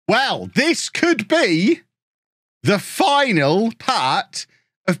Well, this could be the final part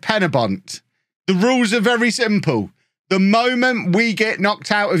of PENYBONT. The rules are very simple. The moment we get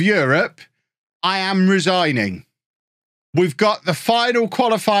knocked out of Europe, I am resigning. We've got the final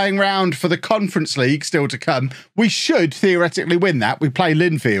qualifying round for the Conference League still to come. We should theoretically win that. We play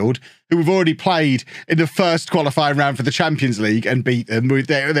Linfield, who we've already played in the first qualifying round for the Champions League and beat them.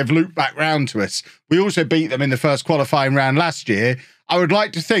 They've looped back round to us. We also beat them in the first qualifying round last year. I would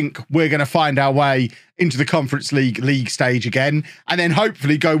like to think we're going to find our way into the Conference League stage again, and then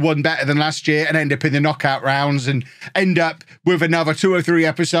hopefully go one better than last year and end up in the knockout rounds and end up with another 2 or 3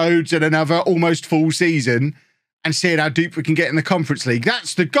 episodes and another almost full season and seeing how deep we can get in the Conference League.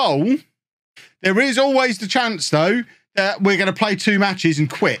 That's the goal. There is always the chance, though, that we're going to play 2 matches and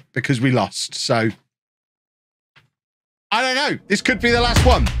quit because we lost. So, I don't know. This could be the last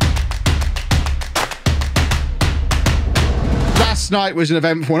one. Last night was an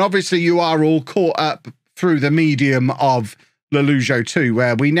eventful one. Obviously, you are all caught up through the medium of LOLLUJO 2,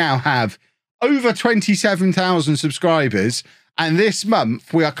 where we now have over 27,000 subscribers. And this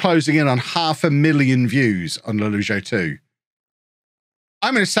month, we are closing in on 500,000 views on LOLLUJO 2.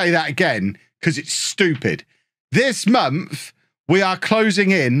 I'm going to say that again because it's stupid. This month, we are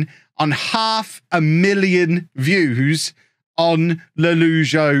closing in on 500,000 views on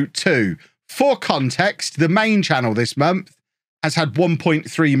LOLLUJO 2. For context, the main channel this month has had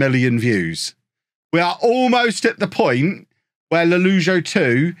 1.3 million views. We are almost at the point where LOLLUJO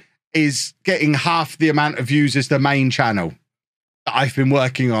 2 is getting half the amount of views as the main channel that I've been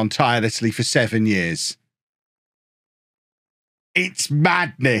working on tirelessly for 7 years. It's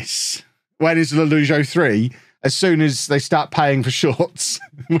madness. When is LOLLUJO 3? As soon as they start paying for shorts,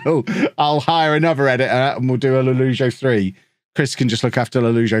 I'll hire another editor and we'll do a LOLLUJO 3. Chris can just look after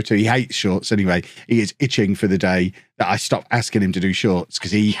LOLLUJO 2. He hates shorts anyway. He is itching for the day that I stop asking him to do shorts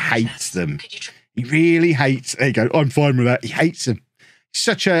because he hates them. He really hates. There you go. I'm fine with that. He hates them.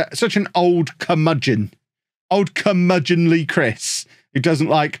 Such an old curmudgeon. Old curmudgeonly Chris, who doesn't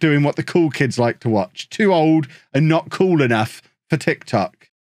like doing what the cool kids like to watch. Too old and not cool enough for TikTok.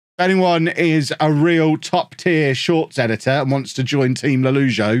 If anyone is a real top-tier shorts editor and wants to join Team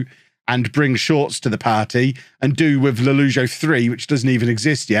LOLLUJO and bring shorts to the party and do with LOLLUJO 3, which doesn't even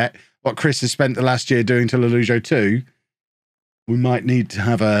exist yet, what Chris has spent the last year doing to LOLLUJO 2, we might need to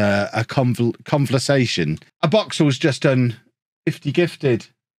have a conversation. A Boxall's just done 50 gifted.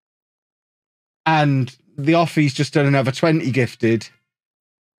 And the Offie's just done another 20 gifted.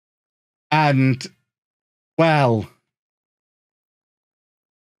 And, well,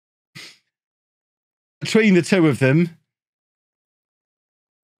 between the two of them,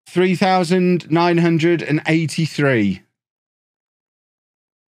 3,983.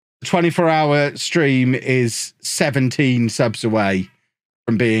 The 24-hour stream is 17 subs away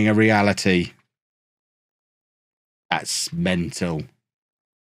from being a reality. That's mental.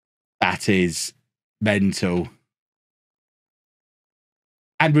 That is mental.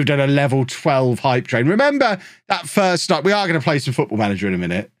 And we've done a level 12 hype train. Remember that first night? We are going to play some Football Manager in a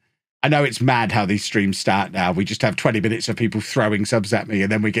minute. I know it's mad how these streams start now. We just have 20 minutes of people throwing subs at me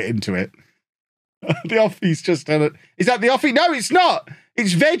and then we get into it. The Offie's just done it. Is that the Offie? No, it's not.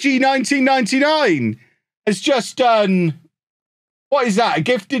 It's Veggie 1999. It's just done. What is that? A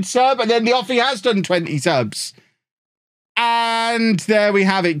gifted sub? And then the Offie has done 20 subs. And there we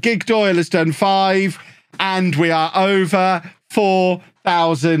have it. Gig Doyle has done 5. And we are over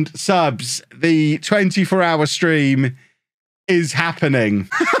 4,000 subs. The 24-hour stream is happening.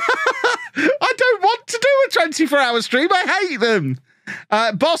 I don't want to do a 24-hour stream. I hate them.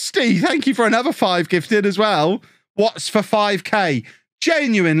 Bosty, thank you for another 5 gifted as well. What's for 5k?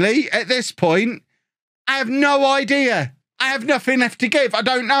 Genuinely, at this point, I have no idea. I have nothing left to give. I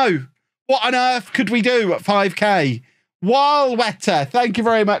don't know. What on earth could we do at 5k? While Wetter, thank you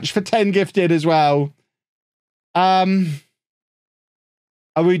very much for 10 gifted as well. Are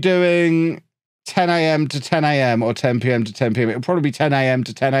we doing 10 a.m. to 10 a.m. or 10 p.m. to 10 p.m.? It'll probably be 10 a.m.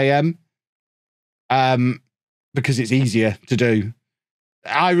 to 10 a.m. Because it's easier to do.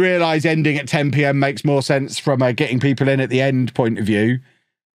 I realise ending at 10 p.m. makes more sense from a getting people in at the end point of view.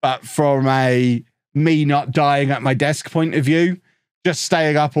 But from a me not dying at my desk point of view, just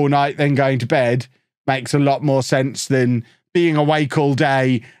staying up all night, then going to bed makes a lot more sense than being awake all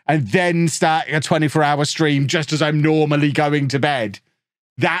day and then starting a 24-hour stream just as I'm normally going to bed.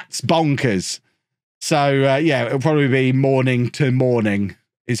 That's bonkers. So, yeah, it'll probably be morning to morning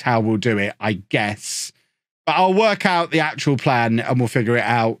is how we'll do it, I guess. But I'll work out the actual plan and we'll figure it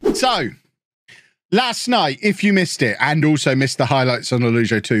out. So, last night, if you missed it, and also missed the highlights on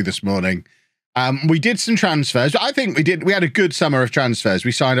LOLLUJO 2 this morning, We did some transfers. I think we had a good summer of transfers.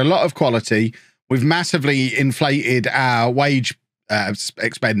 We signed a lot of quality. We've massively inflated our wage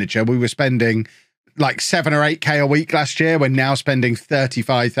expenditure. We were spending like 7 or 8K a week last year. We're now spending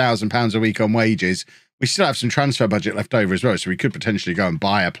 £35,000 a week on wages. We still have some transfer budget left over as well, so we could potentially go and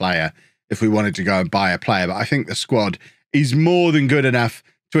buy a player if we wanted to go and buy a player. But I think the squad is more than good enough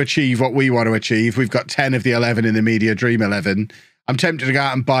to achieve what we want to achieve. We've got 10 of the 11 in the Media Dream 11. I'm tempted to go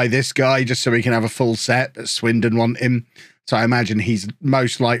out and buy this guy just so we can have a full set, but Swindon want him. So I imagine he's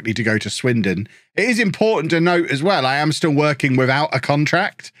most likely to go to Swindon. It is important to note as well, I am still working without a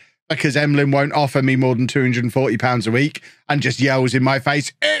contract because Emlyn won't offer me more than £240 a week and just yells in my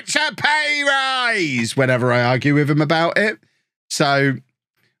face, "It's a pay rise," whenever I argue with him about it. So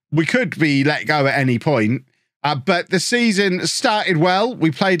we could be let go at any point. But the season started well.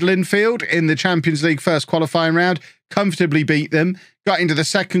 We played Linfield in the Champions League first qualifying round, comfortably beat them, got into the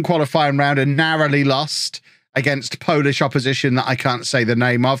second qualifying round and narrowly lost against Polish opposition that I can't say the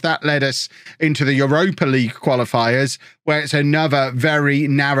name of. That led us into the Europa League qualifiers, where it's another very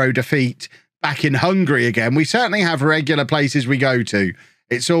narrow defeat back in Hungary again. We certainly have regular places we go to.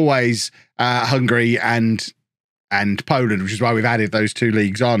 It's always Hungary and Poland, which is why we've added those two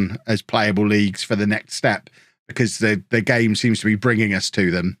leagues on as playable leagues for the next step, because the game seems to be bringing us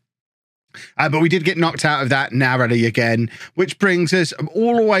to them. But we did get knocked out of that narrowly again, which brings us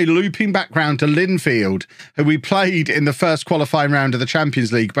all the way looping back round to Linfield, who we played in the first qualifying round of the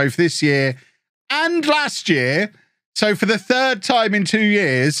Champions League, both this year and last year. So for the third time in 2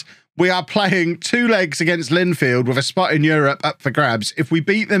 years, we are playing 2 legs against Linfield with a spot in Europe up for grabs. If we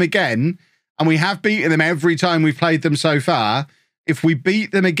beat them again, and we have beaten them every time we've played them so far, if we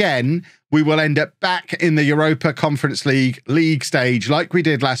beat them again, we will end up back in the Europa Conference League stage like we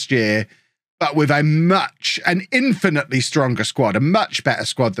did last year, but with an infinitely stronger squad, a much better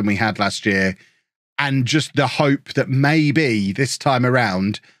squad than we had last year, and just the hope that maybe this time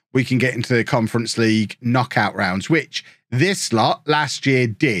around we can get into the Conference League knockout rounds, which this lot last year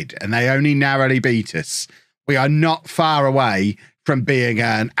did, and they only narrowly beat us. We are not far away from being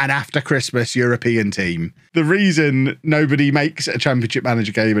an after Christmas European team. The reason nobody makes a Championship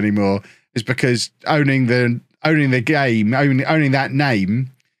Manager game anymore is because owning the game, owning that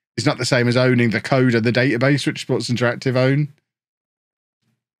name is not the same as owning the code of the database, which Sports Interactive own.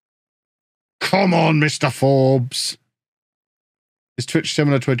 Come on, Mr. Forbes. Is Twitch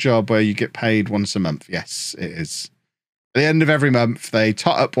similar to a job where you get paid once a month? Yes, it is. At the end of every month, they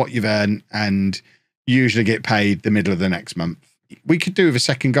tot up what you've earned and usually get paid the middle of the next month. We could do with a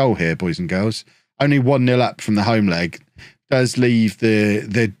second goal here, boys and girls. Only 1-0 up from the home leg does leave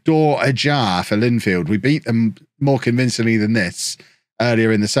the door ajar for Linfield. We beat them more convincingly than this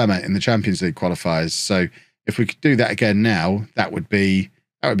earlier in the summer in the Champions League qualifiers. So if we could do that again now, that would be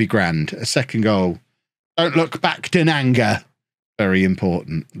grand. A second goal. Don't look back, Denanga. Very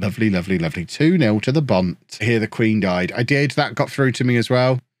important. Lovely, lovely, lovely. 2-0 to the Bont. Here the Queen died. I did. That got through to me as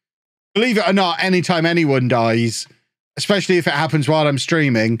well. Believe it or not, anytime anyone dies, especially if it happens while I'm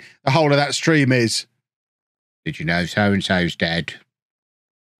streaming, the whole of that stream is, "Did you know so-and-so's dead?"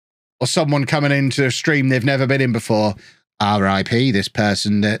 Or someone coming into a stream they've never been in before. RIP, this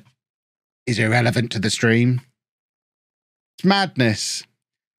person that is irrelevant to the stream. It's madness.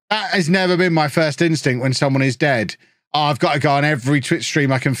 That has never been my first instinct when someone is dead. Oh, I've got to go on every Twitch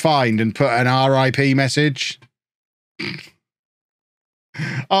stream I can find and put an RIP message.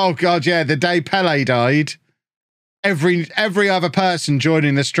 Oh, God, yeah, the day Pele died, every other person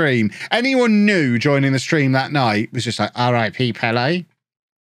joining the stream, anyone new joining the stream that night was just like, RIP Pele.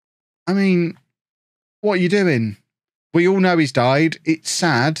 I mean, what are you doing? We all know he's died. It's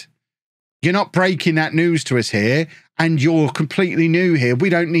sad. You're not breaking that news to us here, and you're completely new here. We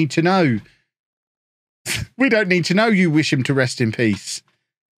don't need to know. We don't need to know you wish him to rest in peace.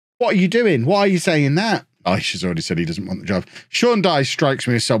 What are you doing? Why are you saying that? Aisha's already said he doesn't want the job. Sean Dice strikes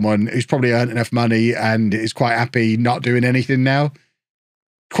me as someone who's probably earned enough money and is quite happy not doing anything now.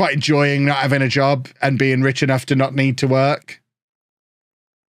 Quite enjoying not having a job and being rich enough to not need to work.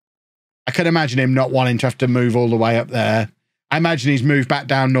 I can imagine him not wanting to have to move all the way up there. I imagine he's moved back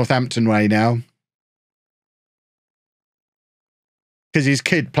down Northampton way now. Because his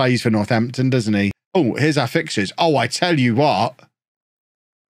kid plays for Northampton, doesn't he? Oh, here's our fixtures. Oh, I tell you what.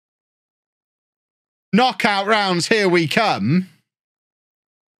 Knockout rounds, here we come.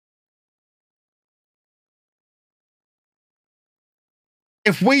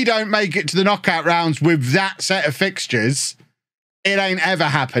 If we don't make it to the knockout rounds with that set of fixtures, it ain't ever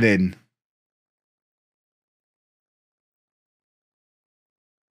happening.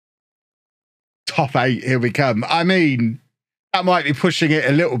 Top 8, here we come. I mean, that might be pushing it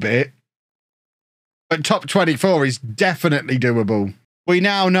a little bit. But top 24 is definitely doable. We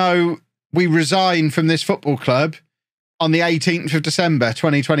now know we resign from this football club on the 18th of December,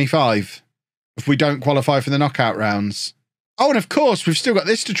 2025, if we don't qualify for the knockout rounds. Oh, and of course, we've still got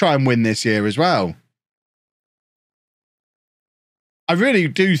this to try and win this year as well. I really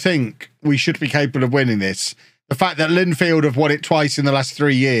do think we should be capable of winning this. The fact that Linfield have won it twice in the last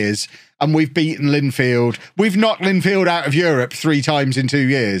 3 years, and we've beaten Linfield. We've knocked Linfield out of Europe 3 times in 2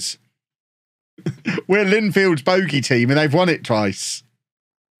 years. We're Linfield's bogey team, and they've won it twice.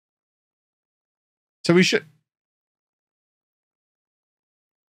 So we should...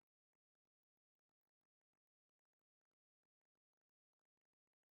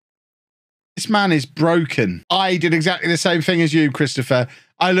 This man is broken. I did exactly the same thing as you, Christopher.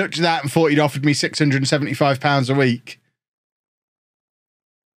 I looked at that and thought he'd offered me £675 a week.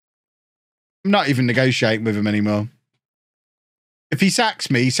 I'm not even negotiating with him anymore. If he sacks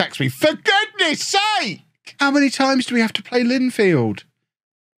me, he sacks me. For goodness sake! How many times do we have to play Linfield?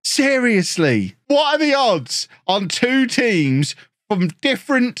 Seriously. What are the odds on 2 teams from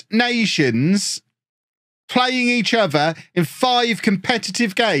different nations playing each other in 5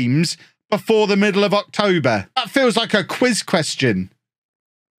 competitive games before the middle of October? That feels like a quiz question.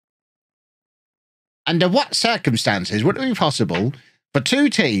 Under what circumstances would it be possible for 2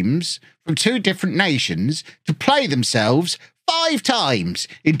 teams from 2 different nations to play themselves 5 times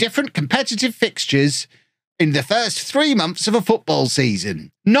in different competitive fixtures in the first 3 months of a football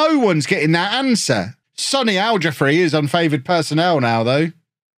season? No one's getting that answer. Sonny Al-Jafri is on favoured personnel now, though.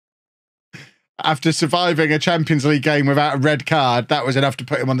 After surviving a Champions League game without a red card, that was enough to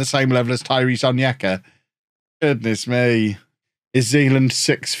put him on the same level as Tyrese Onyeka. Goodness me. Is Zealand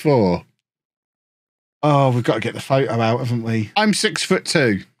 6'4"? Oh, we've got to get the photo out, haven't we? I'm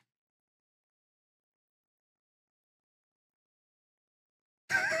 6'2".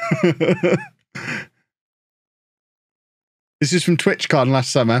 This is from TwitchCon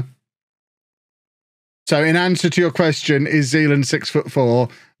last summer. So in answer to your question, is Zealand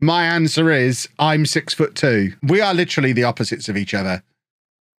 6'4"? My answer is I'm 6'2". We are literally the opposites of each other.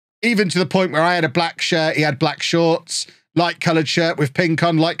 Even to the point where I had a black shirt, he had black shorts, light coloured shirt with pink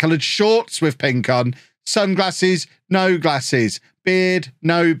on, light coloured shorts with pink on, sunglasses, no glasses, beard,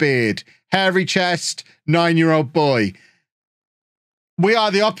 no beard, hairy chest, 9-year-old boy. We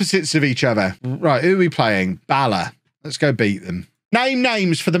are the opposites of each other. Right, who are we playing? Bala. Let's go beat them. Name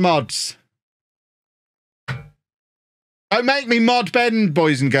names for the mods. Don't make me mod Ben,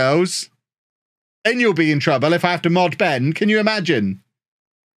 boys and girls. Then you'll be in trouble if I have to mod Ben. Can you imagine?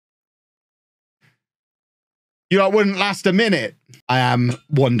 You lot wouldn't last a minute. I am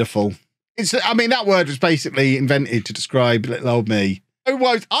wonderful. I mean, that word was basically invented to describe little old me.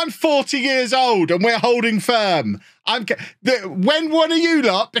 I'm 40 years old and we're holding firm. When one of you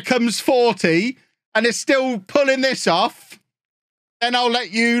lot becomes 40 and is still pulling this off, then I'll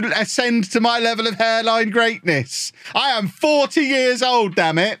let you ascend to my level of hairline greatness. I am 40 years old,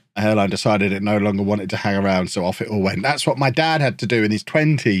 damn it. The hairline decided it no longer wanted to hang around, so off it all went. That's what my dad had to do in his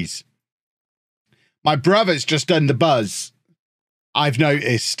 20s. My brother's just done the buzz, I've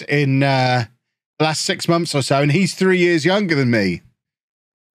noticed, in the last 6 months or so, and he's 3 years younger than me.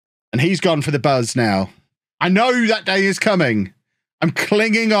 And he's gone for the buzz now. I know that day is coming. I'm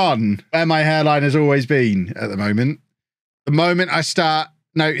clinging on where my hairline has always been at the moment. The moment I start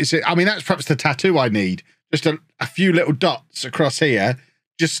noticing, I mean, that's perhaps the tattoo I need. Just a few little dots across here.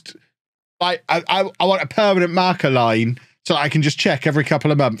 Just like, I want a permanent marker line so I can just check every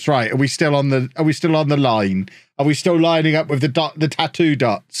couple of months. Right, are we still on the line? Are we still lining up with the tattoo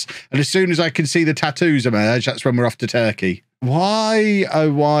dots? And as soon as I can see the tattoos emerge, that's when we're off to Turkey. Why,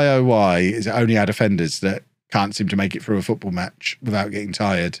 oh why, is it only our defenders that can't seem to make it through a football match without getting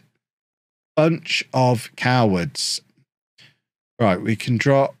tired? Bunch of cowards. Right, we can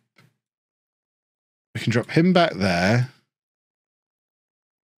drop him back there.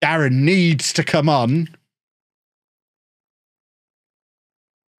 Darren needs to come on.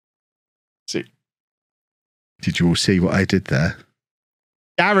 See. Did you all see what I did there?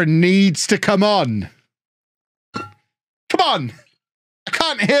 Darren needs to come on. Come on. I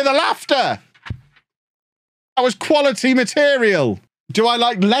can't hear the laughter. That was quality material. Do I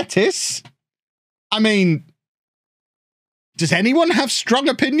like lettuce? I mean, does anyone have strong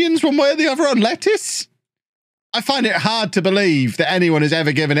opinions one way or the other on lettuce? I find it hard to believe that anyone has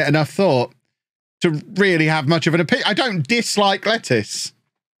ever given it enough thought to really have much of an opinion. I don't dislike lettuce.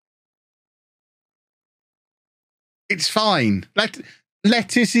 It's fine.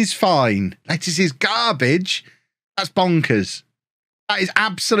 Lettuce is fine. Lettuce is garbage. That's bonkers. That is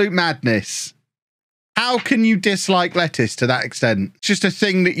absolute madness. How can you dislike lettuce to that extent? It's just a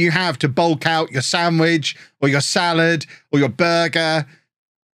thing that you have to bulk out your sandwich or your salad or your burger.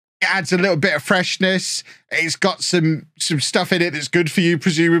 It adds a little bit of freshness. It's got some stuff in it that's good for you,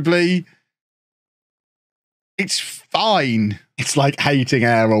 presumably. It's fine. It's like hating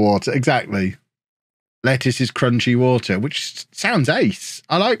air or water. Exactly. Lettuce is crunchy water, which sounds ace.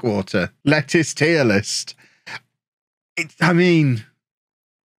 I like water. Lettuce tier list. I mean,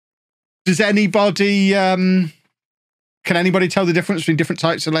 does anybody, can anybody tell the difference between different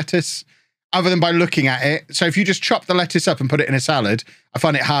types of lettuce other than by looking at it? So if you just chop the lettuce up and put it in a salad, I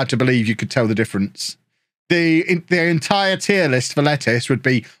find it hard to believe you could tell the difference. The entire tier list for lettuce would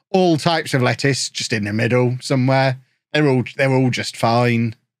be all types of lettuce, just in the middle somewhere. They're all just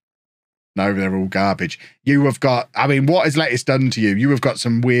fine. No, they're all garbage. You have got, I mean, what has lettuce done to you? You have got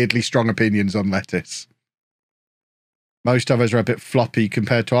some weirdly strong opinions on lettuce. Most of us are a bit floppy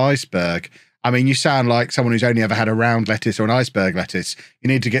compared to iceberg. I mean, you sound like someone who's only ever had a round lettuce or an iceberg lettuce. You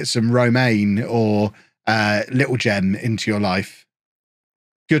need to get some romaine or little gem into your life.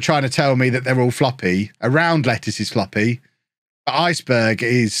 You're trying to tell me that they're all floppy. A round lettuce is floppy, but iceberg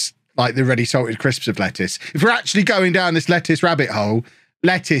is like the ready salted crisps of lettuce. If we're actually going down this lettuce rabbit hole,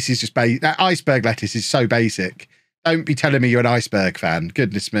 lettuce is just iceberg lettuce is so basic. Don't be telling me you're an iceberg fan.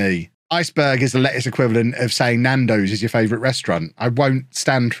 Goodness me. Iceberg is the lettuce equivalent of saying Nando's is your favourite restaurant. I won't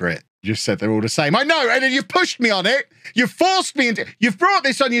stand for it. You just said they're all the same. I know, and then you've pushed me on it. You've forced me into... You've brought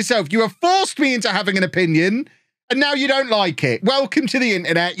this on yourself. You have forced me into having an opinion, and now you don't like it. Welcome to the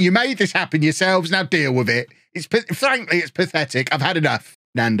internet. You made this happen yourselves. Now deal with it. Frankly, it's pathetic. I've had enough.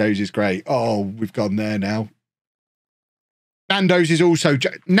 Nando's is great. Oh, we've gone there now. Nando's is also...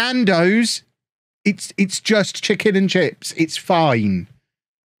 Nando's, it's just chicken and chips. It's fine.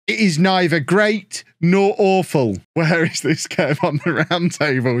 It is neither great nor awful. Where is this curve on the round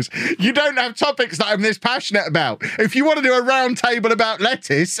tables? You don't have topics that I'm this passionate about. If you want to do a round table about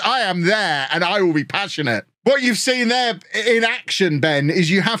lettuce, I am there and I will be passionate. What you've seen there in action, Ben,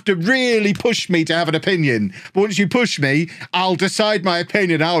 is you have to really push me to have an opinion. But once you push me, I'll decide my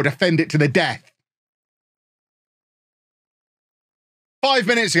opinion. I'll defend it to the death. 5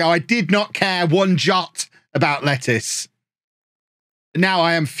 minutes ago, I did not care one jot about lettuce. Now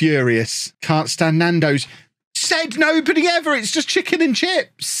I am furious. Can't stand Nando's. Said nobody ever. It's just chicken and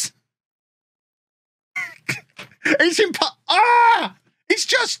chips. It's It's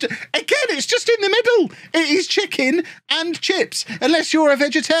just, again, it's just in the middle. It is chicken and chips. Unless you're a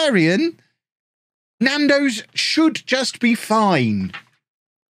vegetarian, Nando's should just be fine.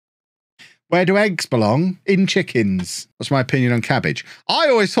 Where do eggs belong? In chickens. What's my opinion on cabbage? I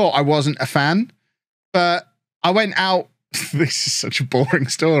always thought I wasn't a fan, but I went out. This is such a boring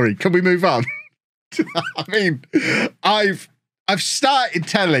story. Can we move on? I mean, I've started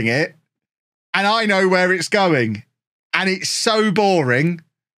telling it and I know where it's going and it's so boring.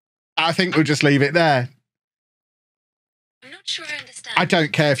 I think we'll just leave it there. I'm not sure I understand. I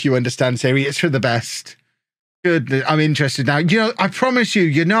don't care if you understand, Siri. It's for the best. Good. I'm interested now. You know, I promise you,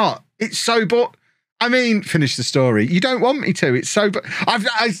 you're not. It's so boring. I mean, finish the story. You don't want me to. It's so...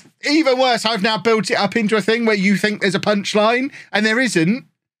 even worse, I've now built it up into a thing where you think there's a punchline and there isn't.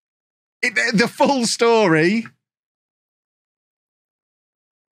 The full story...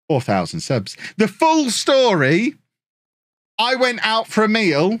 4,000 subs. The full story, I went out for a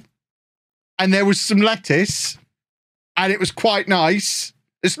meal and there was some lettuce and it was quite nice.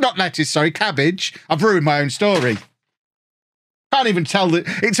 It's not lettuce, sorry, cabbage. I've ruined my own story. Can't even tell that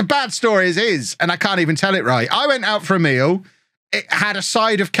it's a bad story as is, and I can't even tell it right. I went out for a meal. It had a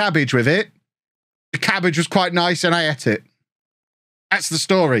side of cabbage with it. The cabbage was quite nice, and I ate it. That's the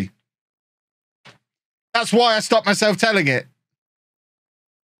story. That's why I stopped myself telling it.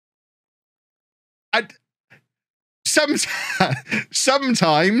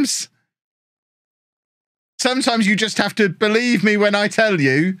 Sometimes you just have to believe me when I tell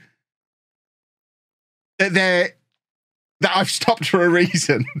you that I've stopped for a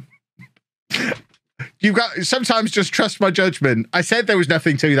reason. You've got sometimes just trust my judgment. I said there was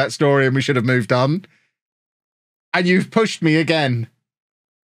nothing to that story and we should have moved on. And you've pushed me again.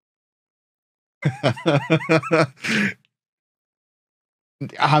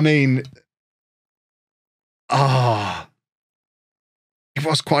 I mean, it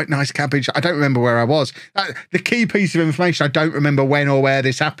was quite nice cabbage. I don't remember where I was. The key piece of information, I don't remember when or where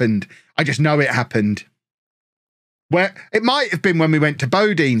this happened. I just know it happened. Where it might have been when we went to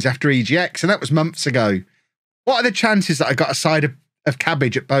Bodine's after EGX, and that was months ago. What are the chances that I got a side of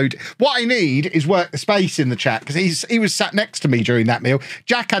cabbage at Bodine? What I need is work the space in the chat, because he was sat next to me during that meal.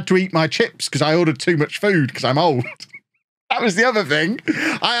 Jack had to eat my chips because I ordered too much food because I'm old. That was the other thing.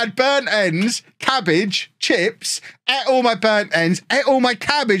 I had burnt ends, cabbage, chips, ate all my burnt ends, ate all my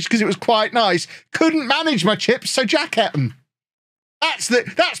cabbage because it was quite nice. Couldn't manage my chips, so Jack ate them.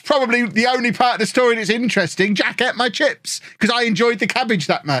 That's probably the only part of the story that's interesting. Jack ate my chips because I enjoyed the cabbage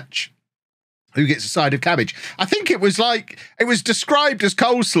that much. Who gets a side of cabbage? I think it was described as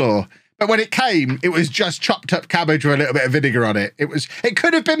coleslaw, but when it came, it was just chopped up cabbage with a little bit of vinegar on it. It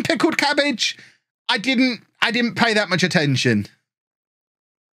could have been pickled cabbage. I didn't pay that much attention.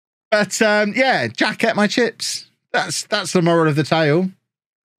 But yeah, Jack ate my chips. That's the moral of the tale.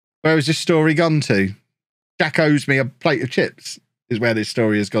 Where has this story gone to? Jack owes me a plate of chips, is where this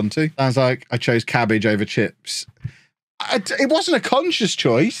story has gone to. Sounds like I chose cabbage over chips. It wasn't a conscious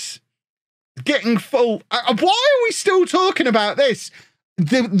choice. Getting full. Why are we still talking about this?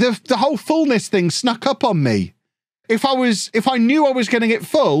 The whole fullness thing snuck up on me. If I knew I was going to get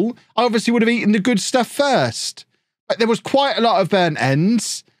full, I obviously would have eaten the good stuff first. But there was quite a lot of burnt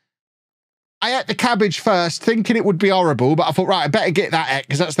ends. I ate the cabbage first, thinking it would be horrible, but I thought, right, I better get that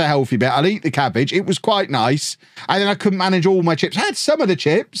because that's the healthy bit. I'll eat the cabbage. It was quite nice. And then I couldn't manage all my chips. I had some of the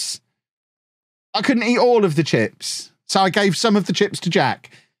chips. I couldn't eat all of the chips. So I gave some of the chips to Jack.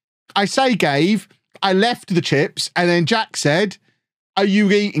 I say gave, I left the chips, and then Jack said, are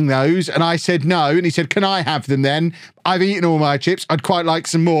you eating those? And I said no. And he said, can I have them then? I've eaten all my chips. I'd quite like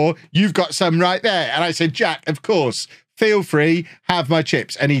some more. You've got some right there. And I said, Jack, of course, feel free, have my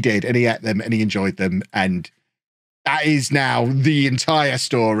chips. And he did, and he ate them, and he enjoyed them. And that is now the entire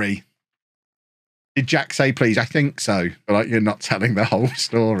story. Did Jack say please? I think so. But like, you're not telling the whole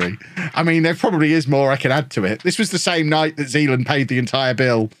story. I mean, there probably is more I can add to it. This was the same night that Zealand paid the entire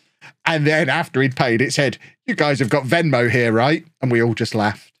bill. And then after he'd paid, it said, you guys have got Venmo here, right? And we all just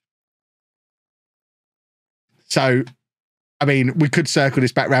laughed. So, I mean, we could circle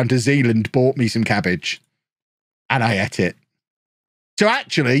this back round to Zealand bought me some cabbage and I ate it. So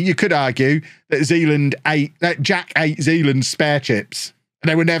actually, you could argue that Jack ate Zealand's spare chips. And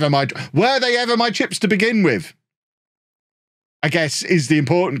they were never were they ever my chips to begin with? I guess is the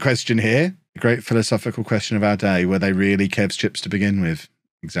important question here. The great philosophical question of our day. Were they really Kev's chips to begin with?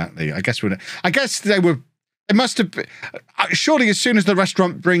 Exactly. I guess they were. It must have been. Surely, as soon as the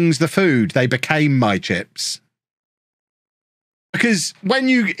restaurant brings the food, they became my chips. Because when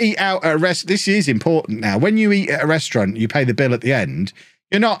you eat out at a restaurant, this is important now. When you eat at a restaurant, you pay the bill at the end.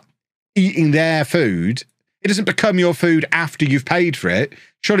 You're not eating their food. It doesn't become your food after you've paid for it.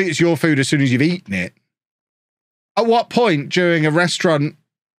 Surely, it's your food as soon as you've eaten it. At what point during a restaurant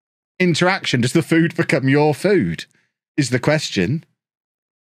interaction does the food become your food? Is the question.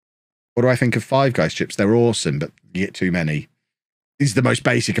 What do I think of Five Guys chips? They're awesome, but you get too many. This is the most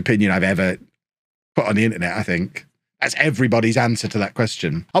basic opinion I've ever put on the internet, I think. That's everybody's answer to that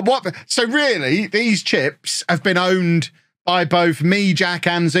question. So really, these chips have been owned by both me, Jack,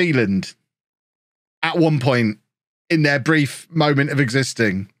 and Zealand at one point in their brief moment of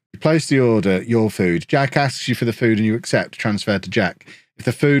existing. You place the order, your food. Jack asks you for the food and you accept, transfer to Jack. If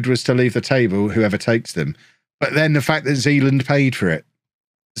the food was to leave the table, whoever takes them. But then the fact that Zealand paid for it.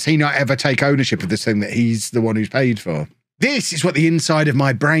 Does he not ever take ownership of this thing that he's the one who's paid for? This is what the inside of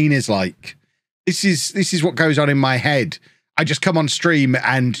my brain is like. This is what goes on in my head. I just come on stream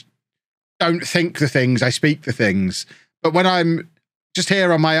and don't think the things, I speak the things. But when I'm just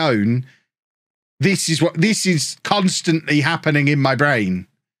here on my own, this is constantly happening in my brain.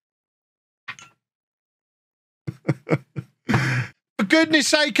 For goodness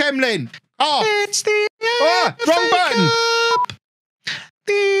sake, Emlyn. Oh, it's the wrong button.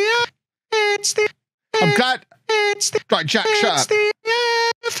 I'm glad. Right, Jack, shut up.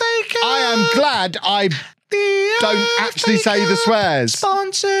 I am glad I don't actually say the swears.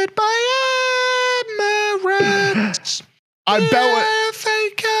 Sponsored by Emirates. I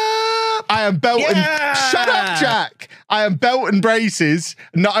am belting. Yeah. Shut up, Jack. I am belting braces.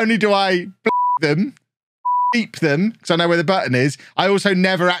 Not only do I beep them, because I know where the button is, I also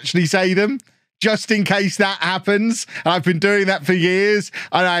never actually say them. Just in case that happens. And I've been doing that for years.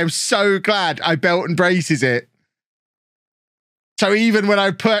 And I am so glad I belt and braces it. So even when I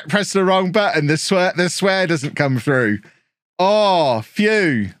press the wrong button, the swear doesn't come through. Oh,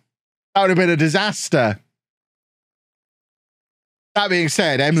 phew. That would have been a disaster. That being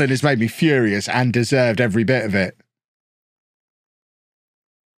said, Emlyn has made me furious and deserved every bit of it.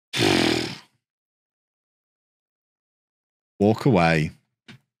 Walk away.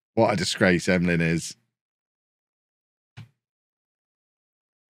 What a disgrace Emlyn is.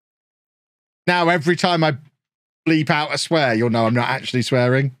 Now, every time I bleep out a swear, you'll know I'm not actually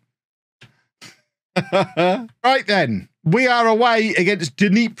swearing. Right then, we are away against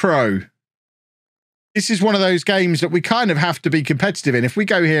Dnipro. This is one of those games that we kind of have to be competitive in. If we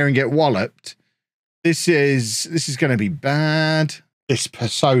go here and get walloped, this is going to be bad. This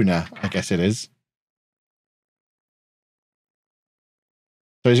persona, I guess it is.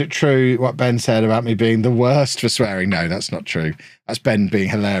 So is it true what Ben said about me being the worst for swearing? No, that's not true. That's Ben being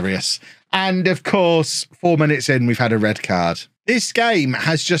hilarious. And of course, 4 minutes in, we've had a red card. This game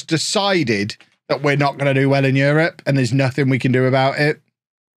has just decided that we're not going to do well in Europe and there's nothing we can do about it.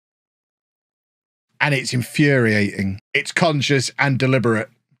 And it's infuriating. It's conscious and deliberate.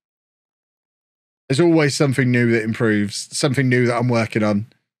 There's always something new that improves, something new that I'm working on.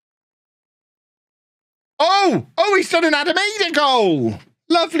 Oh, he's done an Adamada goal.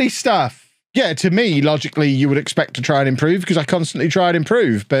 Lovely stuff. Yeah, to me, logically, you would expect to try and improve because I constantly try and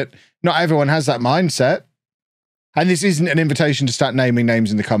improve, but not everyone has that mindset. And this isn't an invitation to start naming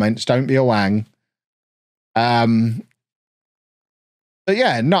names in the comments. Don't be a wang. But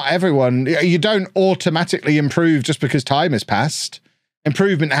yeah, not everyone. You don't automatically improve just because time has passed.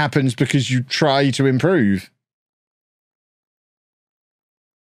 Improvement happens because you try to improve.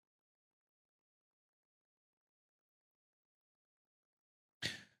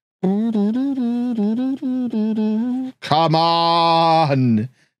 Come on.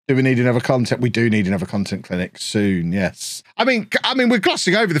 Do we need another content? We do need another content clinic soon, yes. I mean, we're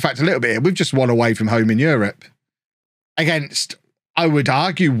glossing over the fact a little bit here. We've just won away from home in Europe against, I would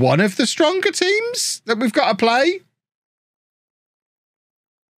argue, one of the stronger teams that we've got to play.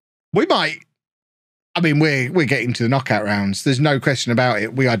 We might, I mean, we're getting to the knockout rounds. There's no question about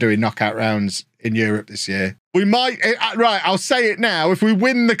it. We are doing knockout rounds in Europe this year. We might, right, I'll say it now. If we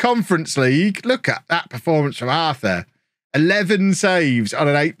win the Conference League, look at that performance from Arthur. 11 saves on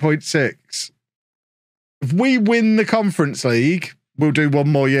an 8.6. If we win the Conference League, we'll do one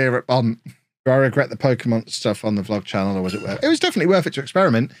more year at Bont. Do I regret the Pokemon stuff on the vlog channel, or was it worth it? It was definitely worth it to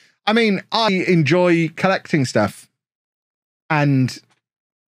experiment. I mean, I enjoy collecting stuff. And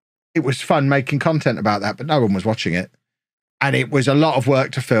it was fun making content about that, but no one was watching it. And it was a lot of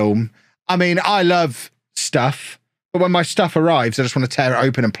work to film. I mean, I love stuff, but when my stuff arrives, I just want to tear it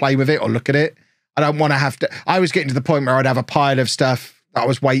open and play with it or look at it. I don't want to have to. I was getting to the point where I'd have a pile of stuff that I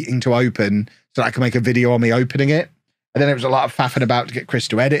was waiting to open so that I could make a video on me opening it. And then it was a lot of faffing about to get Chris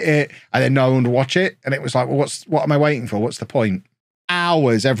to edit it, and then no one would watch it. And it was like, well, what am I waiting for? What's the point?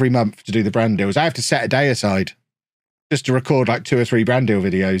 Hours every month to do the brand deals. I have to set a day aside just to record like 2 or 3 brand deal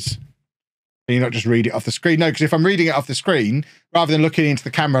videos. And you not just read it off the screen. No, because if I'm reading it off the screen, rather than looking into the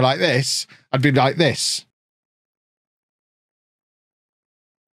camera like this, I'd be like this.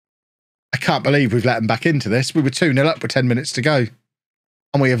 I can't believe we've let them back into this. We were 2-0 up with 10 minutes to go.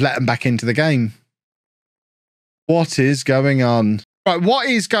 And we have let them back into the game. What is going on? Right, what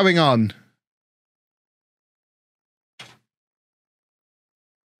is going on?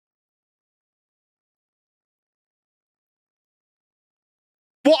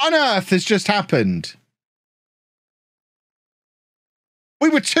 What on earth has just happened? We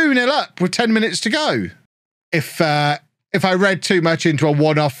were 2-0 up with 10 minutes to go. If I read too much into a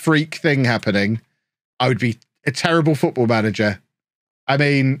one-off freak thing happening, I would be a terrible football manager. I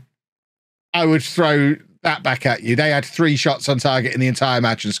mean, I would throw that back at you. They had 3 shots on target in the entire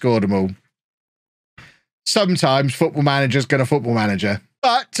match and scored them all. Sometimes football manager's going to football manager.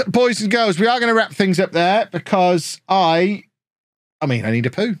 But, boys and girls, we are going to wrap things up there because I need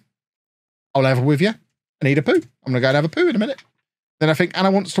a poo. I'll level with you. I need a poo. I'm going to go and have a poo in a minute. Then I think Anna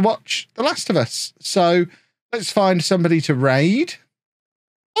wants to watch The Last of Us. So let's find somebody to raid.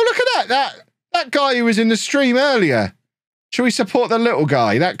 Oh, look at that. That guy who was in the stream earlier. Shall we support the little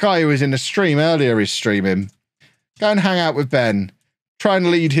guy? That guy who was in the stream earlier is streaming. Go and hang out with Ben. Try and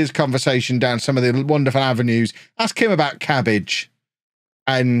lead his conversation down some of the wonderful avenues. Ask him about cabbage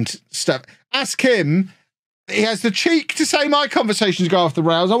and stuff. Ask him. He has the cheek to say my conversations go off the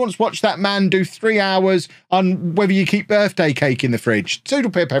rails. I once watched that man do 3 hours on whether you keep birthday cake in the fridge.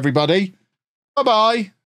 Toodle pip, everybody. Bye-bye.